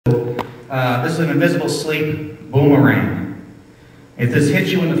This is an invisible sleep boomerang. If this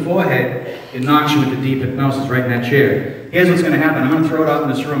hits you in the forehead, it knocks you into deep hypnosis right in that chair. Here's what's going to happen. I'm going to throw it out in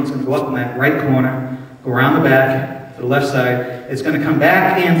this room. It's going to go up in that right corner, go around the back to the left side. It's going to come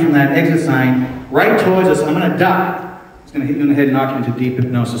back in from that exit sign right towards us. I'm going to duck. It's going to hit you in the head and knock you into deep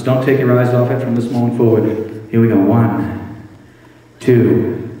hypnosis. Don't take your eyes off it from this moment forward. Here we go. 1,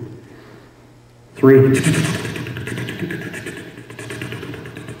 2, 3.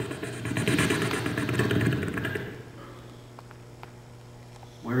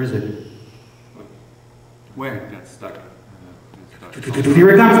 Where is it? Where? That's stuck. Here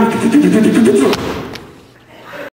it comes!